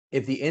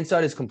if the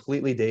inside is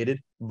completely dated,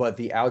 but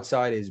the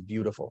outside is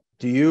beautiful,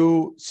 do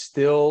you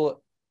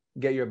still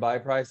get your buy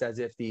price as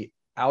if the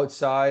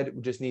outside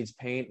just needs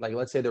paint? Like,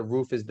 let's say the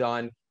roof is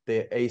done,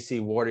 the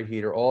AC water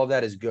heater, all of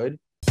that is good.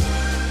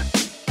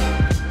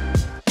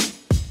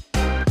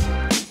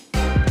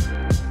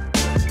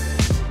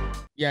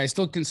 Yeah, I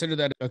still consider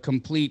that a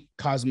complete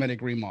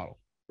cosmetic remodel.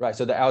 Right.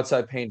 So the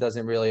outside paint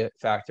doesn't really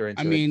factor into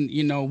it. I mean,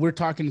 you know, we're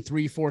talking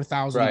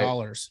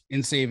 $3,000-$4,000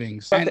 in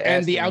savings.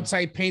 And the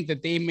outside paint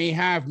that they may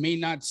have may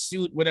not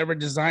suit whatever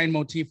design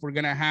motif we're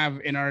going to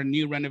have in our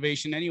new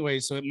renovation anyway.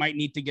 So it might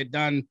need to get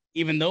done,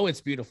 even though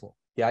it's beautiful.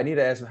 Yeah, I need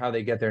to ask them how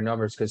they get their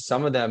numbers, because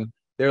some of them,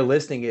 they're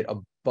listing it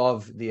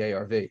above the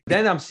ARV.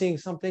 Then I'm seeing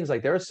some things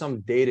like there are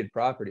some dated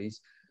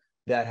properties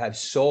that have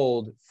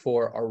sold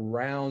for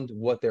around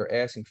what they're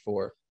asking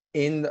for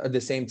in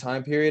the same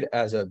time period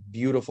as a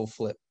beautiful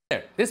flip.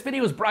 This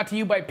video is brought to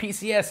you by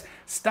PCS.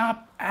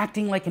 Stop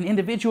acting like an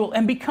individual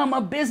and become a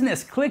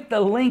business. Click the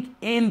link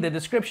in the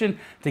description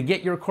to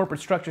get your corporate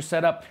structure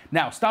set up.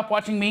 Now, stop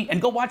watching me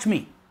and go watch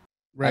me.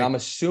 Right. And I'm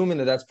assuming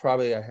that that's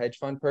probably a hedge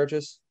fund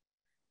purchase.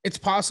 It's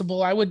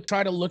possible. I would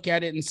try to look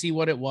at it and see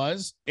what it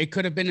was. It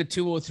could have been a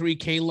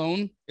 203K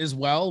loan as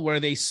well, where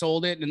they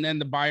sold it and then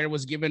the buyer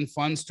was given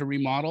funds to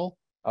remodel.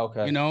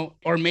 Okay. You know,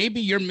 or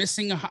maybe you're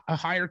missing a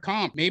higher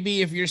comp.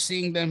 Maybe if you're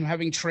seeing them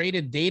having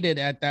traded dated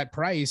at that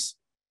price,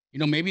 you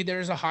know, maybe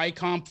there's a high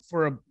comp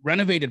for a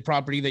renovated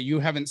property that you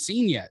haven't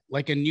seen yet,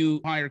 like a new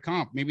higher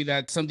comp. Maybe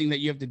that's something that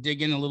you have to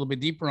dig in a little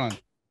bit deeper on.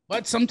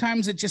 But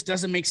sometimes it just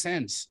doesn't make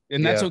sense.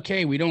 And that's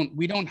okay. We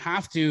don't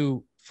have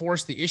to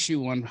force the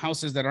issue on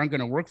houses that aren't going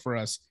to work for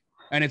us.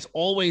 And it's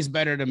always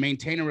better to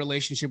maintain a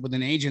relationship with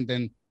an agent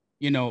than,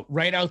 you know,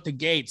 right out the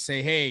gate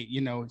say, hey,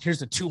 you know,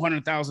 here's a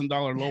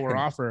 $200,000 lower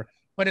offer.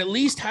 But at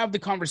least have the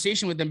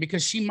conversation with them,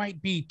 because she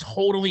might be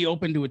totally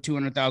open to a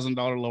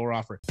 $200,000 lower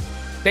offer.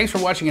 Thanks for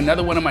watching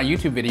another one of my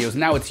YouTube videos.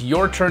 Now it's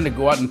your turn to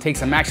go out and take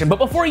some action. But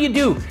before you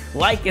do,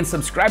 like and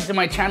subscribe to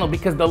my channel,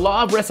 because the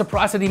law of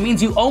reciprocity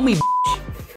means you owe me, bitch.